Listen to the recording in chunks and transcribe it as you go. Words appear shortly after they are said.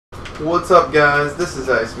What's up, guys? This is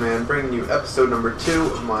IceMaN bringing you episode number 2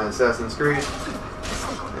 of my Assassin's Creed.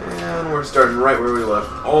 And we're starting right where we left.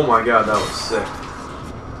 Oh my god, that was sick.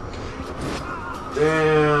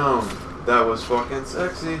 Damn, that was fucking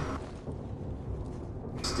sexy.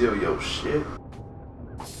 Steal your shit.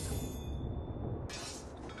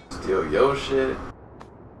 Steal your shit.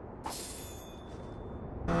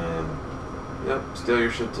 And, yep, steal your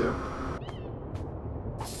shit too.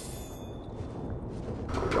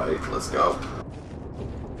 Alright, let's go.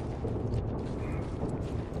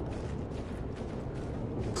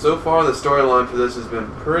 So far, the storyline for this has been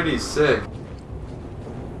pretty sick.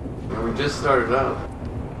 And we just started out.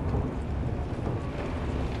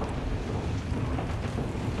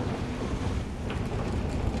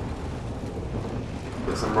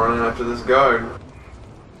 Guess I'm running after this guard.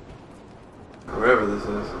 Whoever this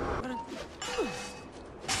is.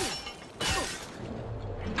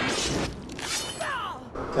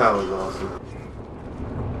 That was awesome.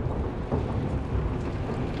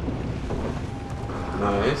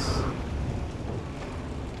 Nice.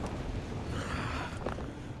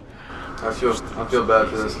 I feel bad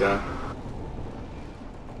for this guy.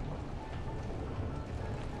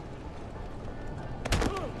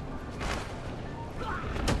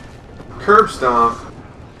 Curb stomp.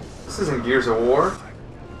 This isn't Gears of War.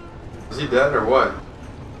 Is he dead or what?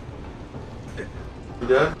 He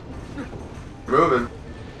dead? Moving.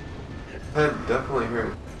 Head definitely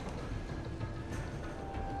hurt.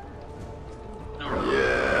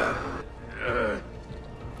 Yeah.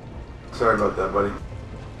 Sorry about that, buddy.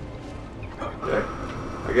 Okay.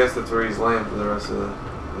 I guess that's where he's laying for the rest of the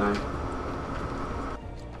night.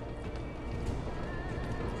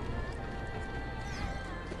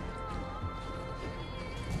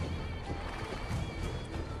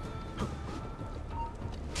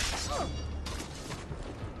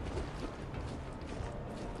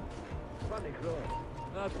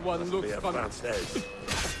 That one looks fun.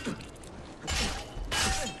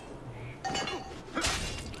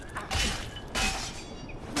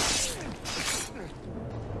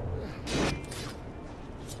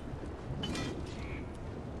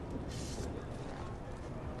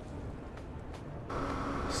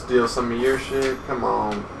 Steal some of your shit? Come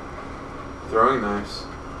on. Throwing knives.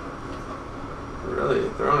 Really?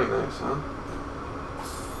 Throwing knives, huh?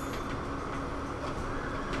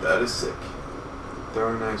 That is sick.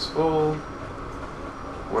 Throwing knives full.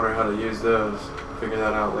 Wonder how to use those. Figure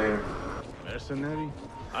that out later. Mercenary?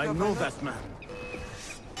 I know that man.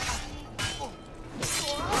 Oh,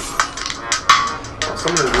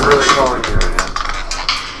 someone is really calling me right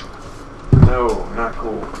now. No, not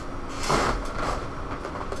cool.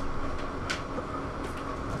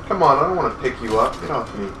 Come on, I don't want to pick you up. Get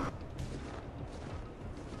off me.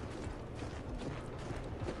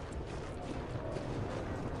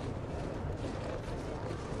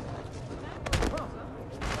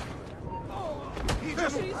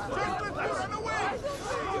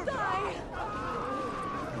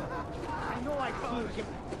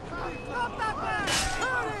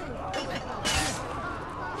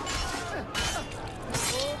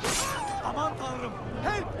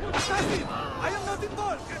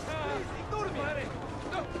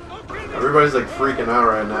 Everybody's like freaking out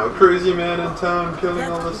right now. Crazy man in town killing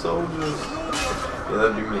all the soldiers. Yeah,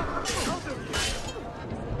 that'd be me.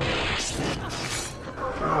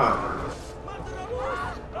 God.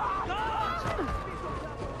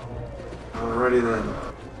 Alrighty then.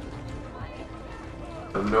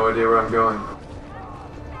 I have no idea where I'm going.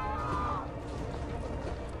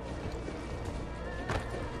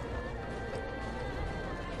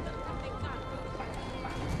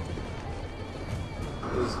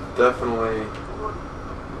 This is definitely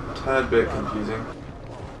a tad bit confusing.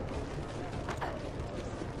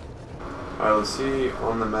 Alright, let's see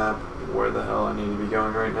on the map where the hell I need to be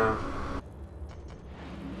going right now.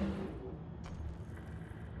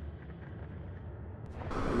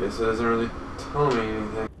 I guess it doesn't really tell me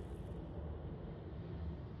anything.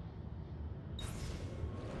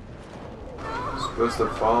 I'm supposed to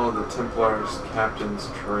follow the Templar's captain's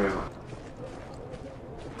trail.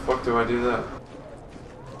 The fuck do I do that?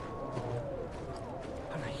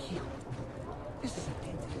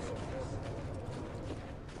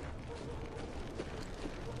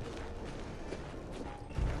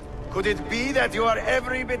 Could it be that you are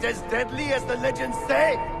every bit as deadly as the legends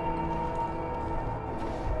say?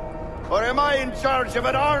 Or am I in charge of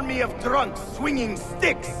an army of drunks swinging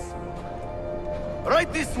sticks?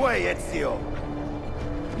 Right this way, Ezio.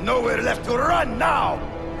 Nowhere left to run now!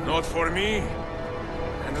 Not for me,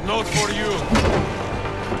 and not for you.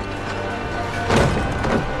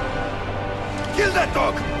 Kill that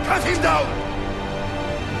dog! Cut him down!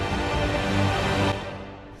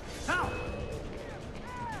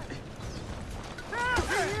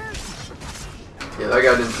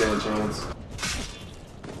 stand a chance.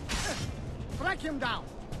 Track him down.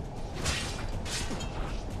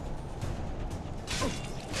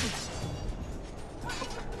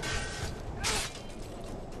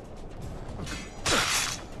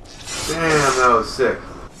 Damn, that was sick.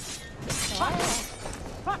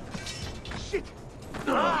 Fuck! Shit!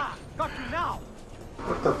 Got you now.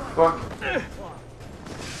 What the fuck? What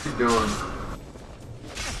you doing?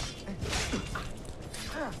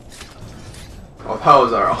 Oh, that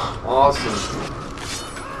was our awesome.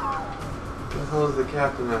 Where the hell is the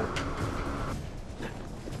captain at?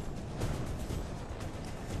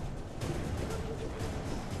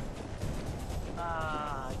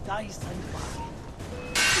 Dice and fire.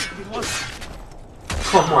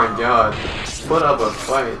 Oh my god. Put up a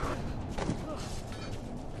fight.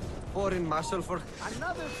 Foreign marshal for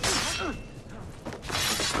Another.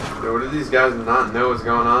 Dude, do these guys not know what's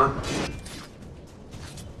going on?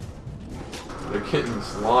 They're getting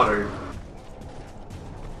slaughtered.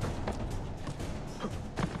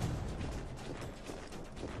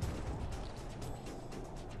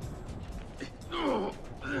 How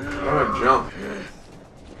do I jump?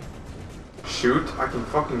 Shoot? I can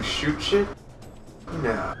fucking shoot shit?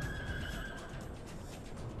 No.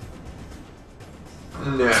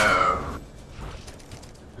 No.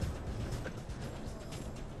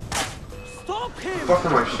 Stop him! The fuck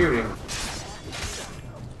am I shooting?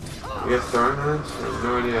 You guys throwing that? I have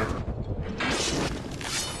no idea.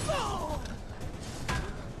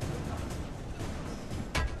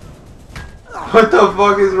 What the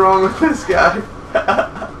fuck is wrong with this guy?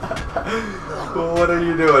 Well, what are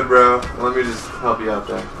you doing, bro? Let me just help you out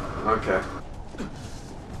there. Okay.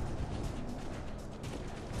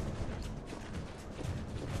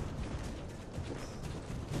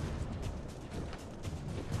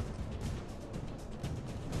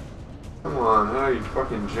 Come on, how do you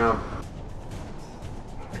fucking jump?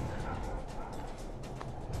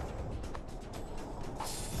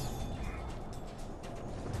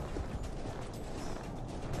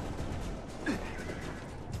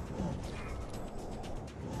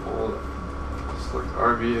 It's like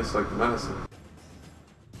RV, it's like medicine.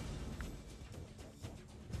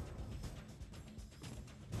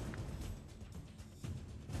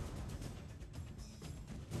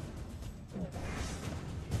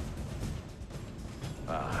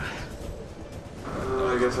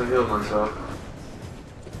 I guess I healed myself.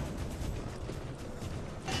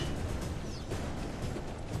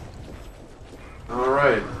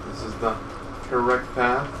 Alright, this is the correct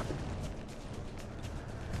path.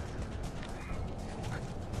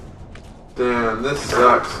 Damn, this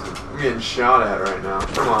sucks. I'm getting shot at right now.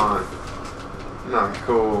 Come on. Not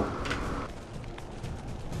cool.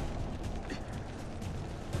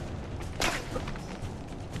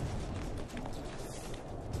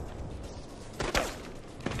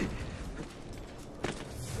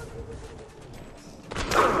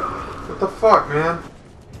 What the fuck, man?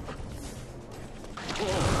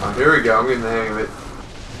 Oh, here we go. I'm getting the hang of it.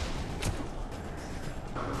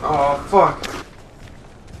 Oh, fuck.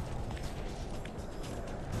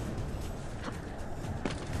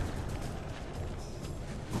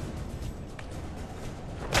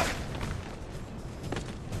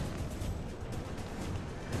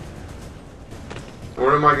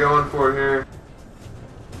 What am I going for here?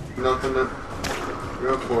 Nothing to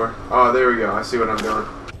go for. Oh, there we go. I see what I'm doing.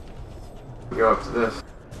 Go up to this.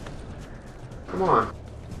 Come on.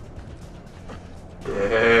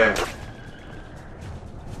 Yeah.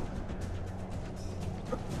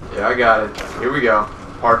 Yeah, I got it. Here we go.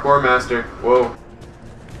 Parkour master. Whoa.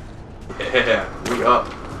 Yeah, we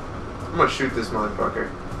up. I'm gonna shoot this motherfucker.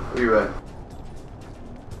 Where you at?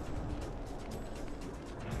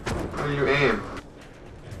 How do you aim?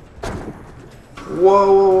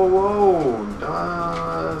 Whoa, whoa,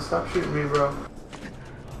 whoa. Stop shooting me, bro.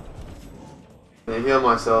 I heal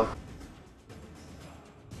myself.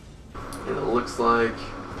 And it looks like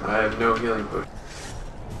I have no healing push.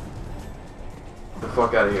 Get the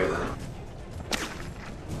fuck out of here then.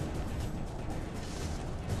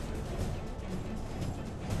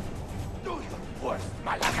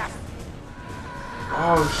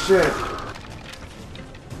 Oh shit.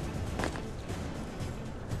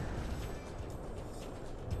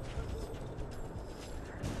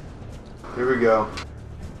 Here we go.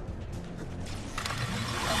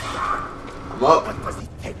 I'm up. What does it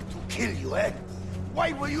take to kill you, eh?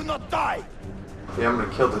 Why will you not die? Yeah, I'm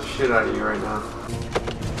gonna kill the shit out of you right now.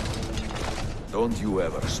 Don't you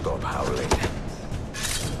ever stop howling.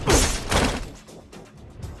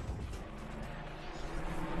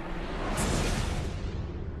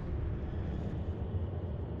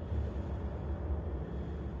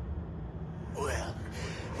 Well,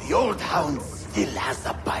 hound still has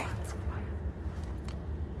a bite.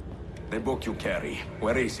 The book you carry,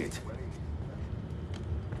 where is it?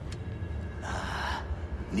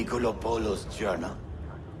 Niccolo Polo's journal.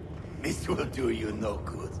 This will do you no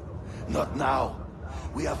good. Not now.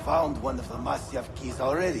 We have found one of the Masyaf keys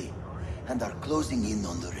already, and are closing in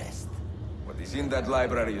on the rest. What is in that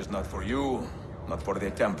library is not for you, not for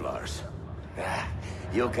the Templars.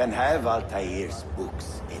 You can have Altair's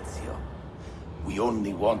books, Ezio. We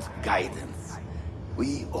only want guidance.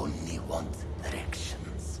 We only want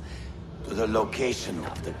directions. To the location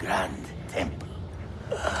of the Grand Temple.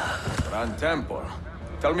 Grand Temple?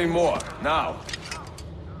 Tell me more, now!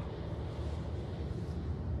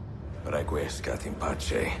 Requiescat in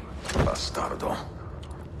pace, bastardo.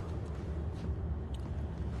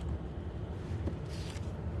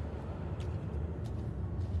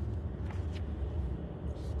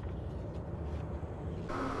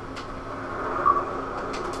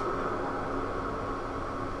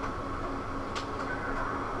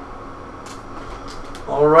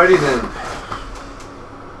 Alrighty then.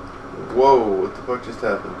 Whoa, what the fuck just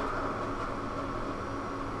happened?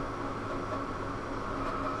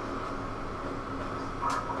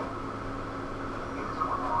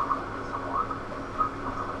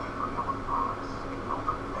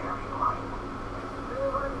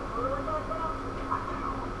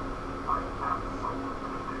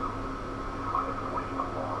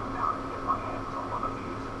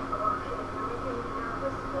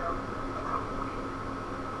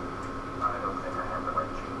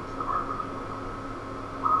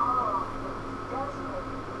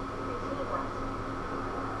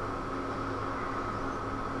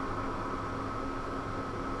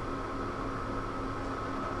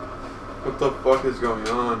 What the fuck is going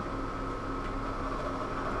on?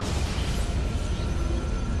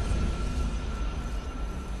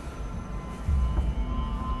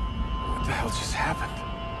 What the hell just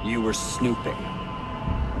happened? You were snooping,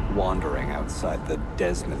 wandering outside the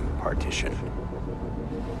Desmond partition.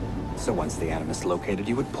 So once the Animus located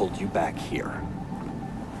you, it pulled you back here.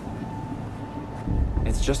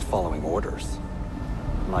 It's just following orders.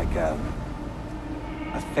 Like a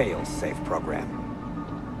fail-safe program.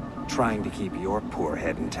 Trying to keep your poor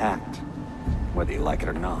head intact, whether you like it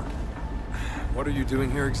or not. What are you doing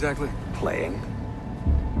here exactly? Playing,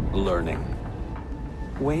 learning,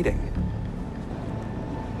 waiting.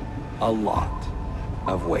 A lot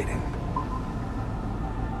of waiting.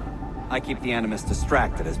 I keep the Animus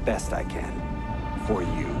distracted as best I can. For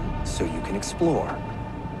you, so you can explore.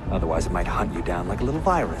 Otherwise it might hunt you down like a little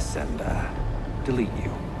virus and, delete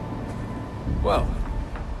you. Well,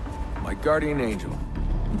 my guardian angel.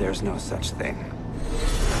 There's no such thing.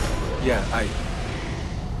 Yeah,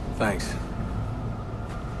 Thanks.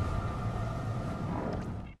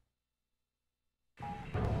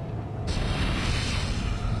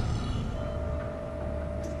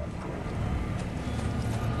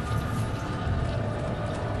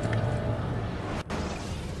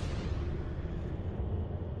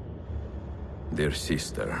 Dear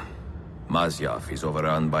sister, Masyaf is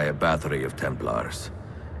overrun by a battery of Templars,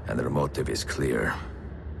 and their motive is clear.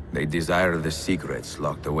 They desire the secrets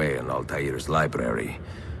locked away in Altair's library.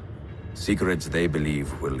 Secrets they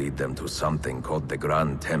believe will lead them to something called the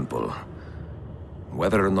Grand Temple.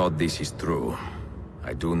 Whether or not this is true,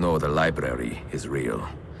 I do know the library is real.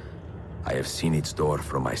 I have seen its door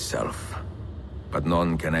for myself. But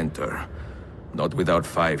none can enter, not without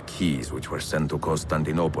 5 keys which were sent to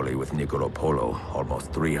Constantinople with Niccolo Polo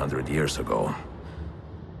almost 300 years ago.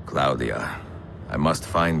 Claudia, I must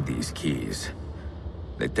find these keys.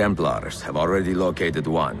 The Templars have already located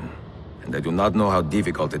one, and I do not know how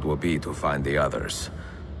difficult it will be to find the others.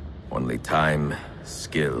 Only time,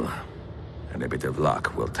 skill, and a bit of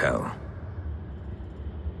luck will tell.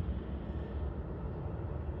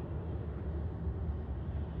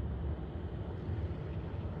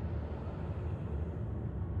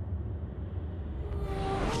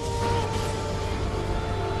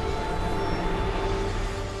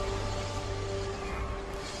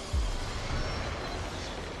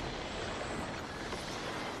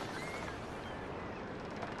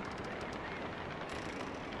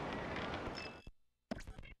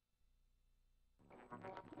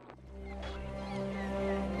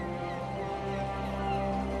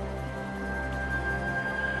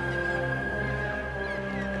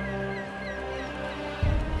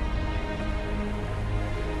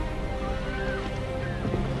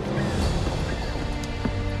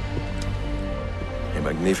 A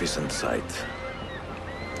magnificent sight.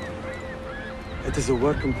 It is a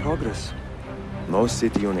work in progress. No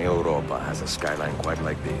city in Europa has a skyline quite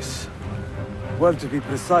like this. Well, to be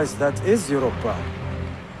precise, that is Europa.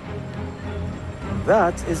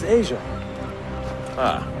 That is Asia.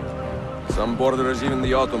 Ah. Some borders even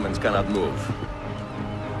the Ottomans cannot move.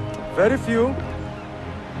 Very few.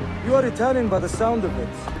 You are Italian by the sound of it,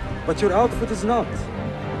 but your outfit is not.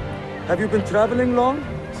 Have you been traveling long?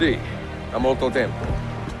 Si, a molto tempo.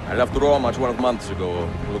 I left Rome 12 months ago,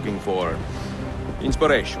 looking for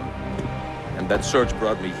inspiration. And that search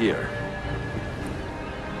brought me here.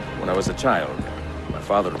 When I was a child, my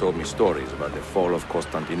father told me stories about the fall of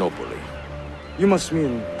Constantinople. You must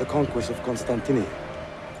mean the conquest of Constantinople.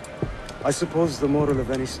 I suppose the moral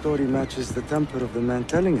of any story matches the temper of the man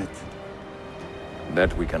telling it.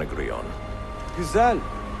 That we can agree on. Güzel.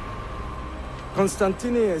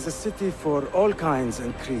 Constantinople is a city for all kinds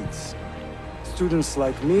and creeds. Students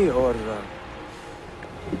like me or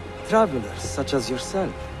travelers such as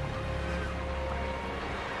yourself.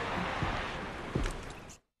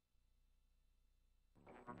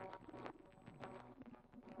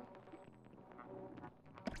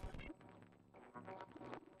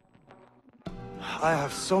 I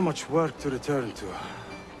have so much work to return to.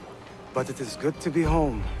 But it is good to be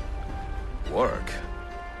home. Work?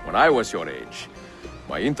 When I was your age,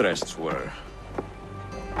 my interests were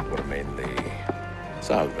mainly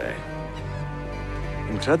salve.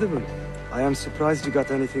 Incredible. I am surprised you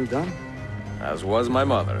got anything done. As was my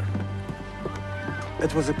mother.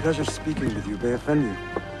 It was a pleasure speaking with you, Beyefendi.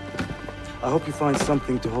 I hope you find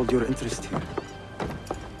something to hold your interest here.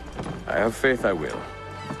 I have faith I will.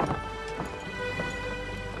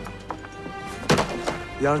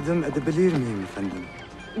 Yardım edebilir miyim efendim?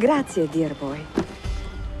 Grazie, dear boy.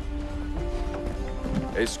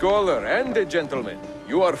 A scholar and a gentleman.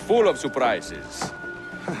 You are full of surprises.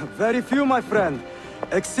 Very few, my friend.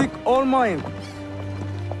 Eksik olmayın.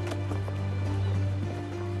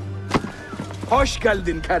 Hoş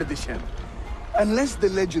geldin kardeşim. Unless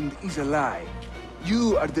the legend is a lie,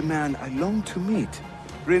 you are the man I long to meet.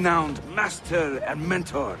 Renowned master and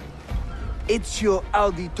mentor. Ezio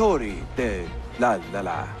Auditore de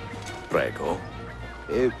la. Prego.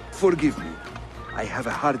 Forgive me. I have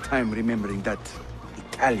a hard time remembering that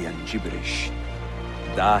Italian gibberish.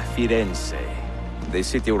 Da Firenze. The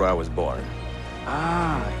city where I was born.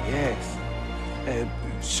 Ah, yes.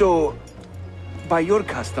 So, by your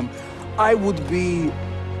custom, I would be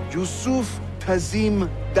Yusuf Tazim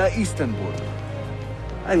da Istanbul.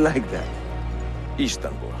 I like that.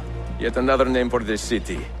 Istanbul. Yet another name for this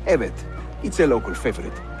city. Evet, it's a local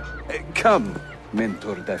favorite. Come,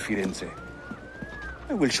 Mentor da Firenze.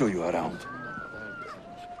 I will show you around.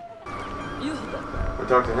 We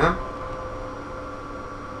talk to him?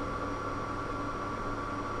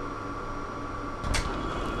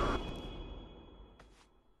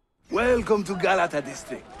 Welcome to Galata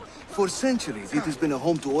district. For centuries, it has been a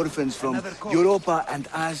home to orphans from Europa and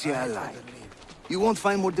Asia alike. You won't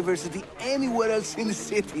find more diversity anywhere else in the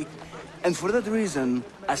city. And for that reason,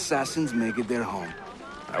 assassins make it their home.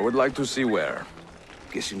 I would like to see where.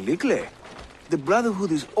 Kesinlikle. The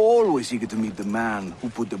Brotherhood is always eager to meet the man who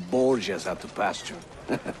put the Borgias out to pasture.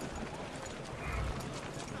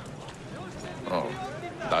 Oh.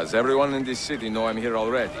 Does everyone in this city know I'm here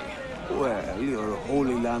already? Well, your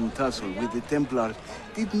Holy Land tussle with the Templars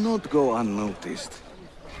did not go unnoticed.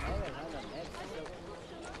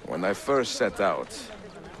 When I first set out,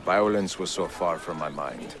 violence was so far from my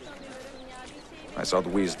mind. I sought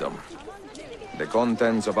wisdom. The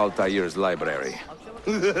contents of Altair's library.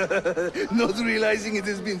 Not realizing it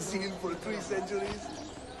has been sealed for 3 centuries?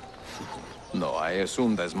 No, I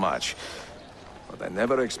assumed as much. But I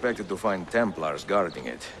never expected to find Templars guarding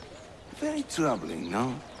it. Very troubling,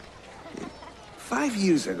 no? 5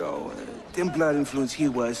 years ago, Templar influence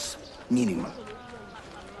here was minimal.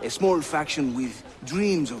 A small faction with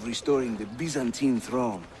dreams of restoring the Byzantine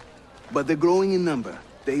throne. But they're growing in number,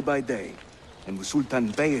 day by day. And with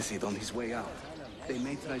Sultan Bayezid on his way out, they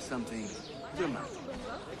may try something dramatic.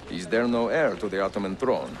 Is there no heir to the Ottoman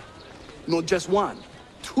throne? Not just one,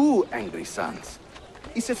 2 angry sons.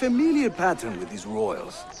 It's a familiar pattern with these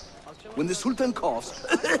royals. When the Sultan coughs,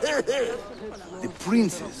 the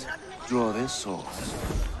princes draw their swords.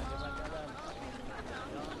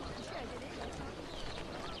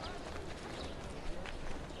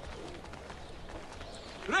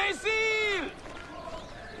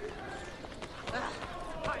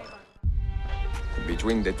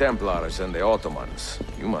 Between the Templars and the Ottomans,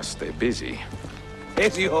 you must stay busy.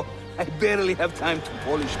 Ezio, I barely have time to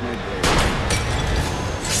polish my blade.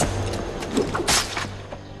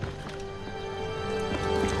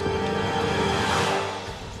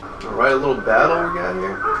 Alright, a little battle we got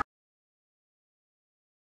here.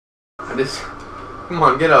 Come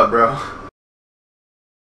on, get up, bro.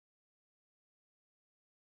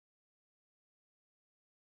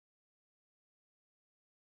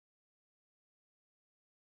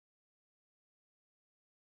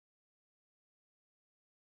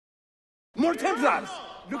 More Templars!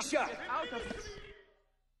 Look sharp!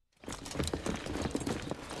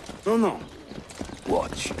 No, no.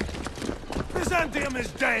 Watch. Byzantium is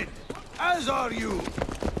dead, as are you.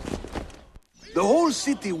 The whole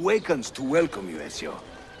city wakens to welcome you, Ezio.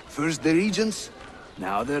 First the regents,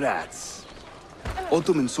 now the rats.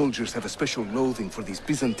 Ottoman soldiers have a special loathing for these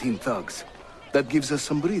Byzantine thugs. That gives us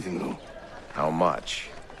some breathing room. How much?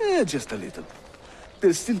 Just a little.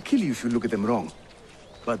 They'll still kill you if you look at them wrong.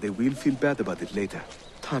 But they will feel bad about it later.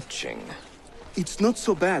 Touching. It's not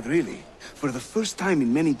so bad, really. For the first time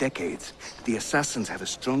in many decades, the assassins have a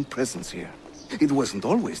strong presence here. It wasn't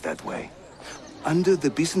always that way. Under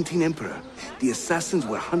the Byzantine Emperor, the assassins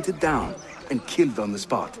were hunted down and killed on the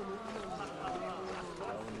spot.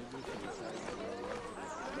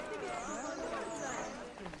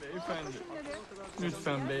 Beyefendi.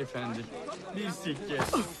 Lütfen beyefendi. Bir sikke.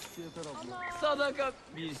 Sadaka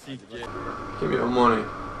bir sikke. Give me your money.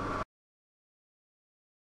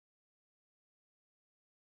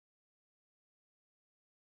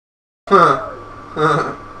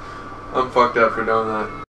 I'm fucked up for doing that.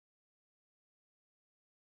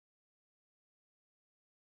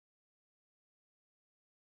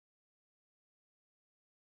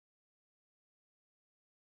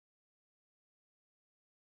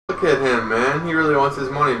 Look at him, man. He really wants his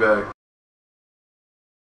money back.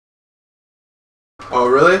 Oh,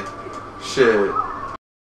 really? Shit.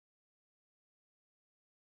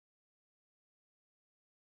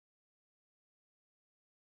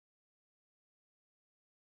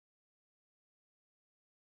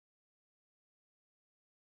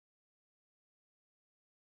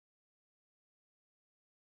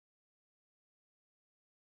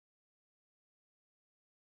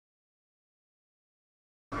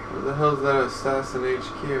 Where the hell's that assassin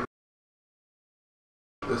HQ?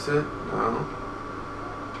 This it? No.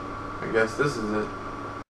 I guess this is it.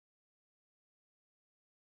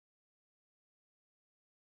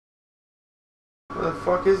 Where the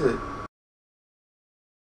fuck is it?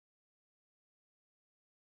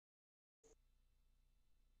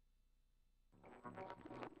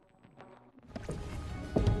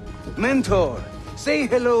 Mentor, say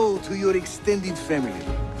hello to your extended family.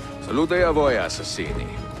 Salute a voi, assassini.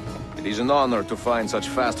 It is an honor to find such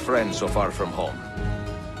fast friends so far from home.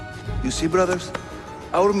 You see, brothers?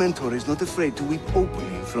 Our mentor is not afraid to weep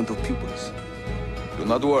openly in front of pupils. Do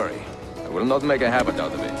not worry. I will not make a habit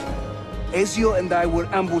out of it. Ezio and I were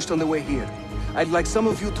ambushed on the way here. I'd like some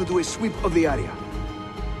of you to do a sweep of the area.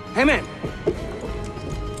 Hey, man!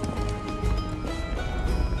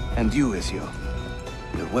 And you, Ezio.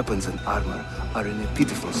 Your weapons and armor are in a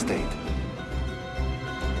pitiful state.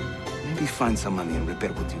 Maybe find some money and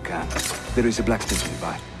repair what you can. There is a blacksmith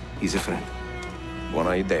nearby. He's a friend. Buona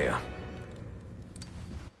idea.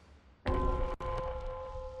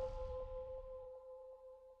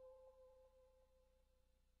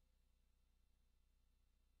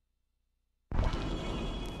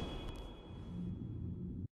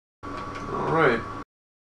 Alright.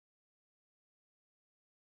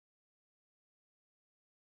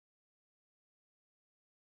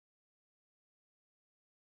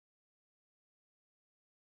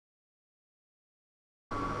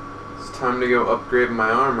 It's time to go upgrade my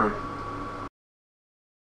armor.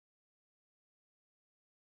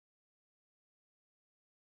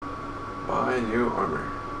 Buy new armor.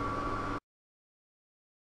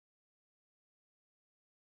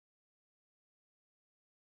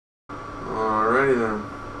 Alrighty then.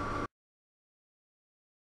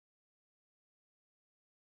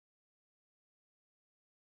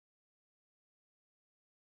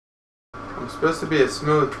 I'm supposed to be a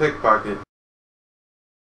smooth pickpocket.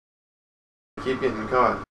 Keep getting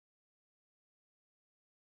caught.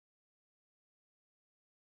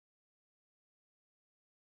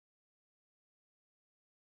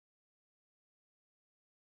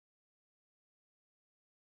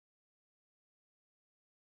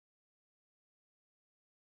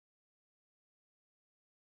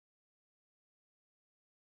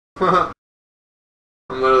 I'm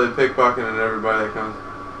literally pickpocketing everybody that comes.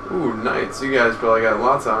 Ooh, knights. You guys probably got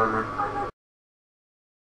lots of armor.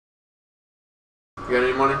 You got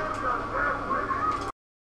any money?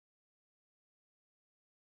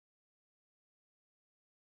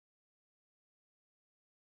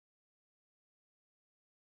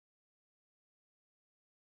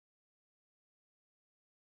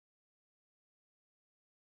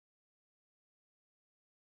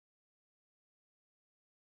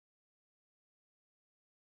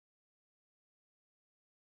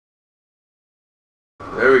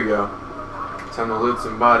 There we go. Time to loot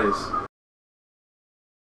some bodies.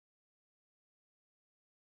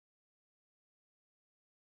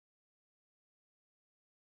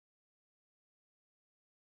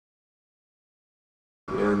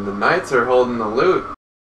 And the knights are holding the loot.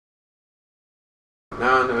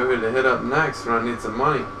 Now I know who to hit up next when I need some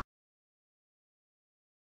money.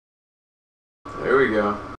 There we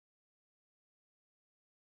go.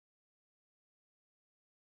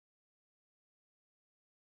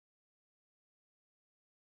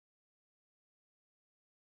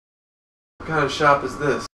 What kind of shop is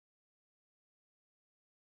this?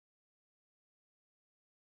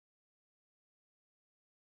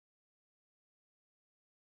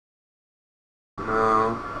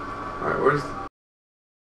 No. Alright, where's...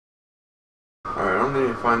 Alright, I don't need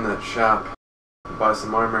to find that shop to buy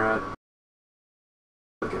some armor at.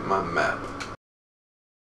 Look at my map.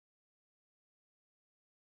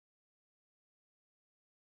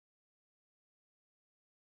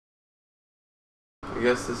 I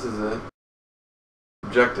guess this is it.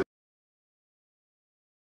 Objective.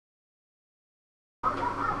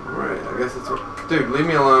 Right, I guess that's what... Dude, leave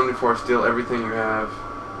me alone before I steal everything you have.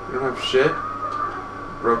 You don't have shit?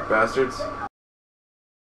 Broke bastards.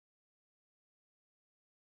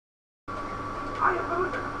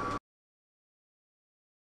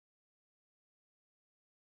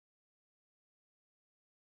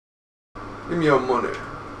 Give me your money.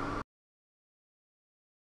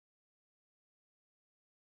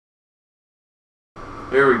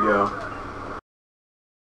 Here we go.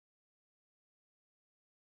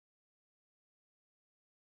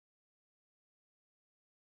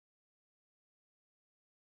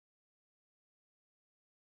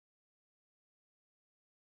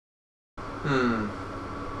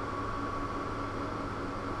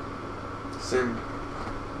 Same.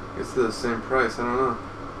 It's the same price. I don't know.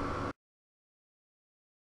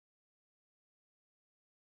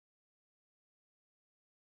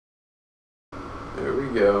 There we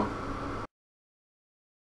go.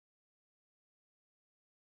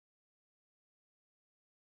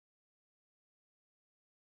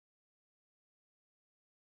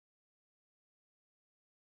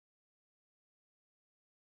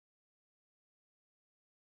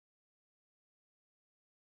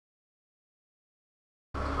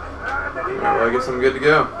 Alright, well, I guess I'm good to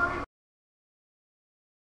go.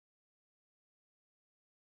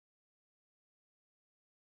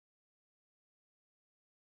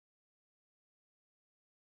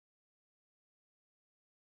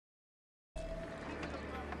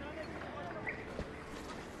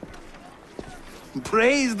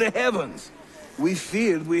 Praise the heavens! We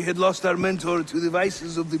feared we had lost our mentor to the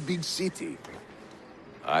vices of the big city.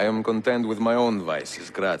 I am content with my own vices,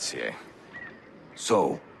 grazie.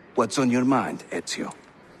 So, what's on your mind, Ezio?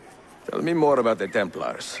 Tell me more about the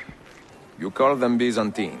Templars. You call them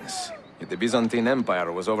Byzantines, yet the Byzantine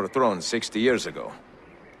Empire was overthrown 60 years ago.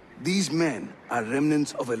 These men are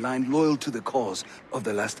remnants of a line loyal to the cause of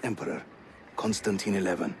the last emperor, Constantine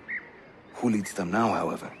XI. Who leads them now,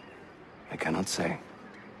 however? I cannot say.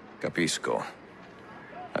 Capisco.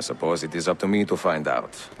 I suppose it is up to me to find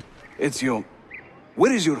out. Ezio,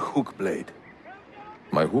 where is your hook blade?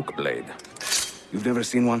 My hook blade? You've never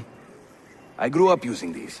seen one? I grew up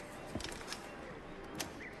using these.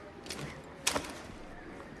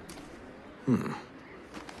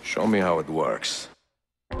 Show me how it works.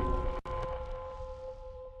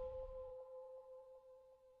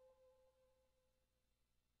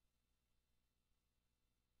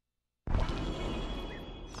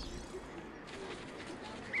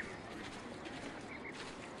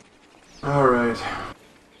 Alright.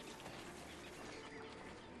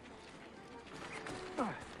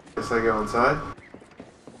 Guess I go inside?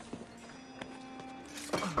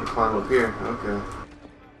 I climb up here, okay.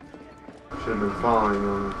 Should have been following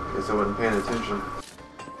them. Guess I wasn't paying attention.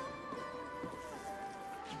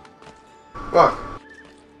 Fuck!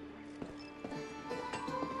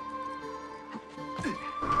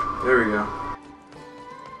 There we go.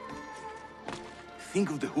 Think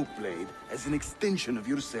of the hook blade as an extension of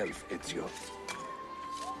yourself, Ezio.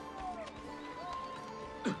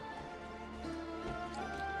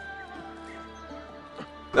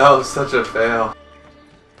 That was such a fail.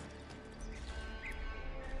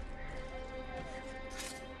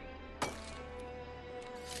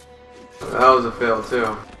 That was a fail too.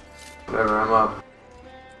 Whatever, I'm up.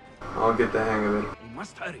 I'll get the hang of it. We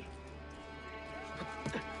must hurry.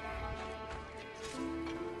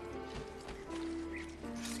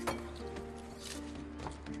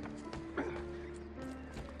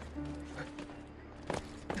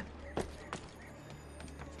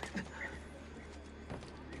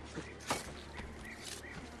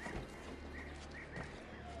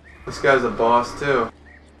 This guy's a boss too.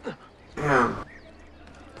 Damn.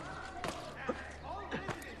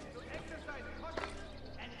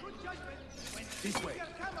 This way.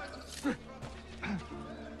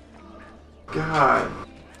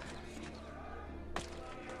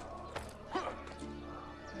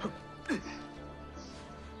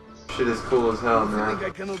 shit is cool as hell, You think man. I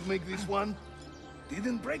cannot make this one?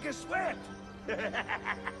 Didn't break a sweat.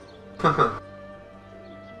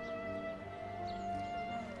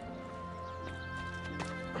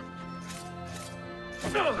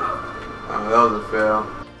 Oh, that was a fail.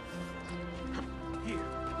 Here,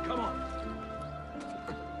 come on.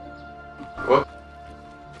 Whoop.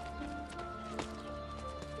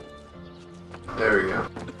 There we go.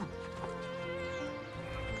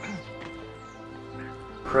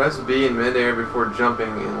 Press B in midair before jumping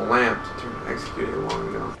and lamp to turn execute a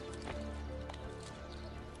long jump.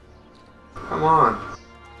 Come on.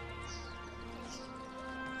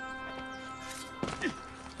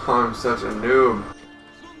 Oh, I'm such a noob.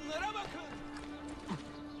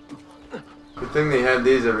 Good thing they have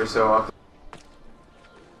these every so often.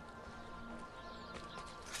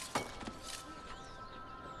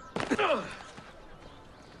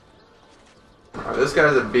 Alright, this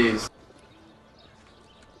guy's a beast.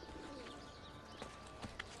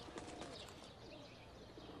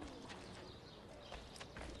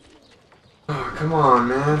 Oh, come on,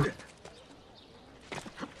 man.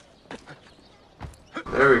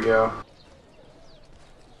 There we go.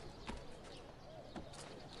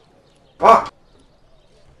 Fuck!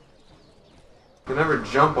 You can never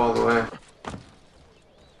jump all the way.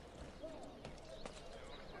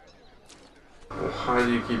 Why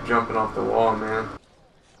do you keep jumping off the wall, man?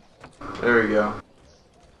 There we go.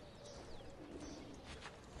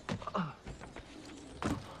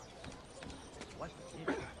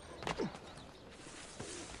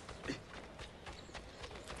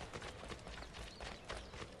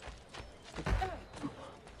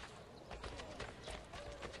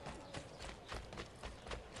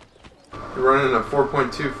 You're running a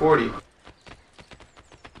 4.240.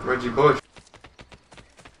 Reggie Bush.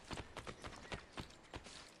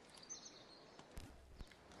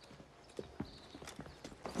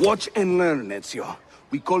 Watch and learn, Ezio.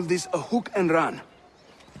 We call this a hook and run.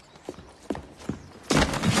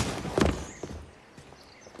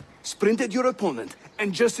 Sprint at your opponent,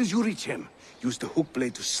 and just as you reach him, use the hook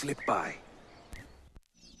blade to slip by.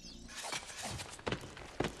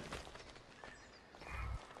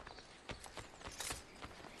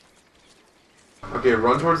 Okay,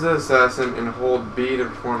 run towards the assassin and hold B to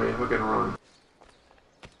perform a hook and run.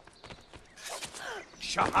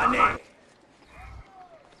 Shahane!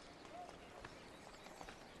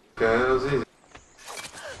 Okay, that was easy.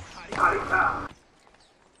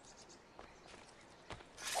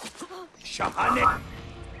 Shahane!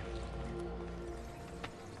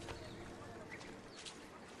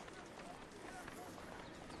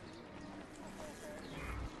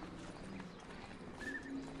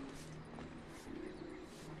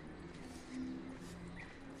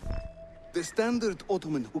 The standard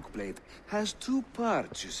Ottoman hook blade has two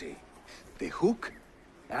parts, you see. The hook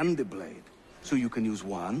and the blade. So you can use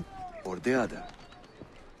one or the other.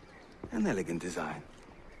 An elegant design.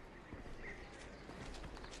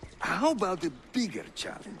 How about a bigger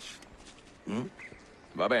challenge? Hmm?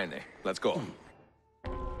 Va bene, let's go.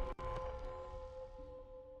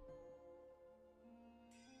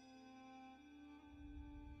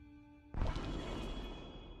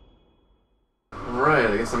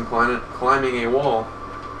 Alright, I guess I'm climbing a wall.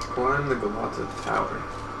 Climb the Galata Tower.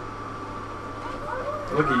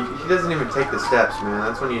 Look, he doesn't even take the steps, man.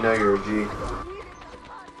 That's when you know you're a G.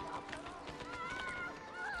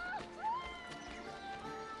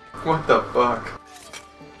 What the fuck?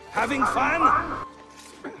 Having fun?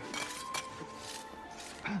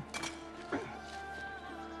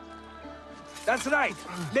 That's right.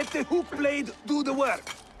 Let the hook blade do the work.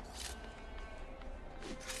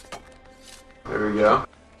 There we go.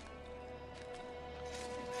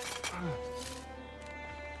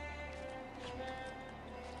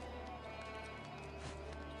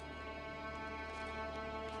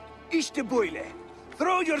 İşte böyle.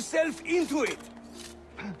 Throw yourself into it.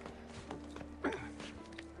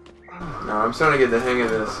 No, I'm starting to get the hang of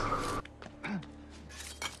this.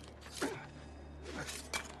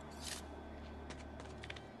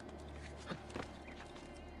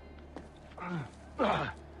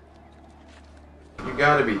 You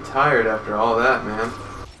gotta be tired after all that, man.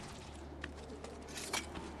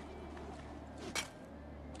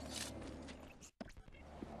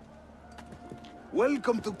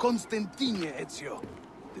 Welcome to Constantine, Ezio.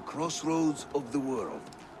 The crossroads of the world.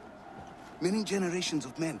 Many generations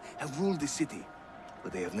of men have ruled the city,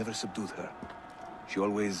 but they have never subdued her. She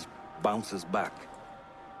always bounces back.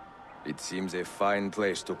 It seems a fine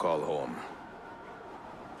place to call home.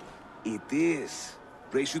 It is.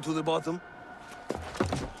 Race you to the bottom?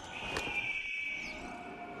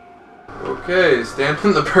 Okay, stand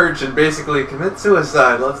from the perch and basically commit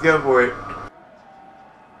suicide. Let's go for it.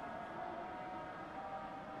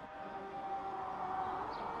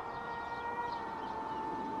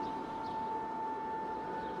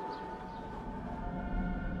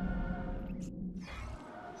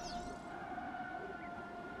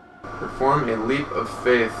 Perform a leap of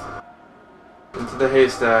faith into the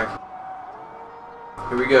haystack.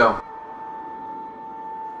 Here we go.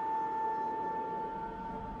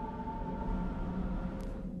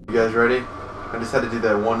 You guys ready? I just had to do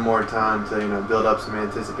that one more time to, build up some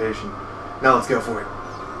anticipation. Now let's go for it.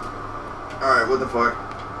 Alright, what the fuck?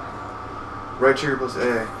 Right trigger plus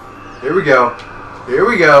A. Here we go. Here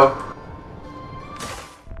we go.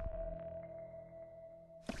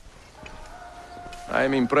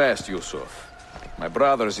 I'm impressed, Yusuf. My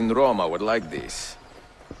brothers in Roma would like this.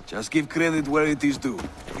 Just give credit where it is due.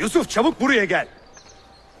 Yusuf, çabuk buraya gel.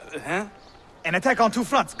 Huh? An attack on two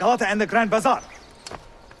fronts, Galata and the Grand Bazaar.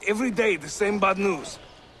 Every day, the same bad news.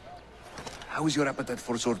 How is your appetite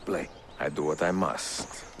for swordplay? I do what I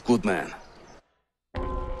must. Good man.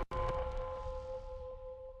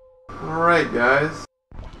 Alright, guys.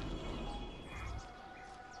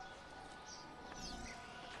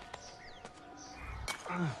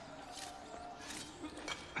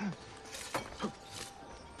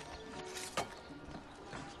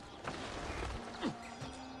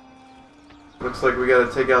 Looks like we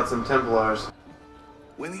gotta take out some Templars.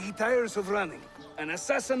 When he tires of running, an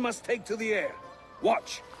assassin must take to the air.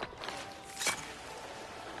 Watch.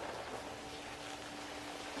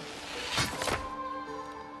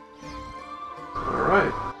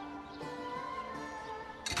 Alright.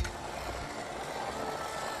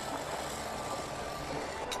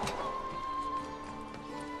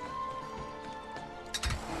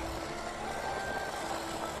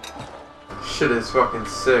 Shit is fucking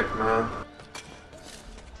sick, man.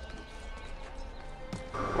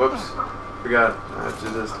 Whoops. Forgot. I have to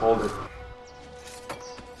just hold it.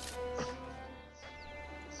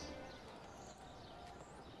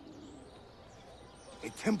 A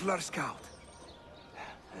Templar scout.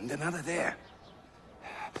 And another there.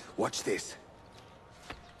 Watch this.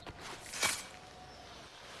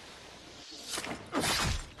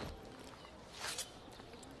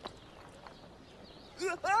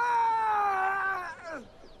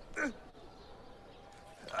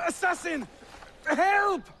 Assassin!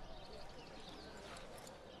 Help!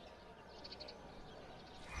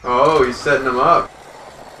 Oh, he's setting him up.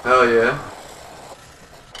 Hell yeah.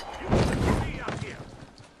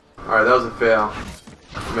 Alright, that was a fail.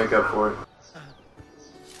 Let's make up for it.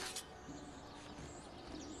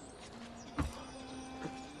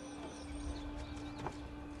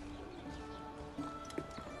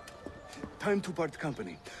 Time to part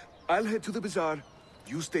company. I'll head to the bazaar.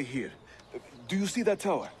 You stay here. Do you see that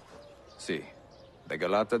tower? See, the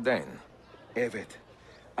Galata Dane. Evet.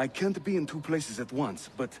 I can't be in two places at once,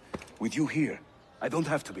 but with you here, I don't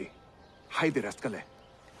have to be. Haydi rastgele.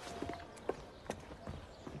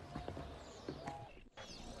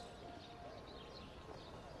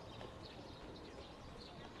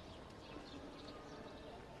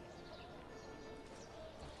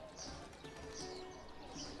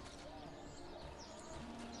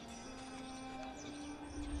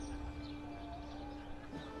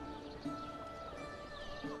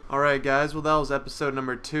 Alright guys, well that was episode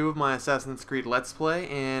number 2 of my Assassin's Creed Let's Play,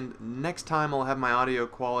 and next time I'll have my audio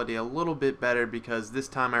quality a little bit better because this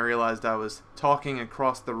time I realized I was talking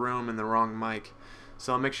across the room in the wrong mic.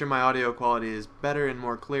 So I'll make sure my audio quality is better and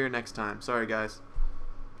more clear next time. Sorry guys.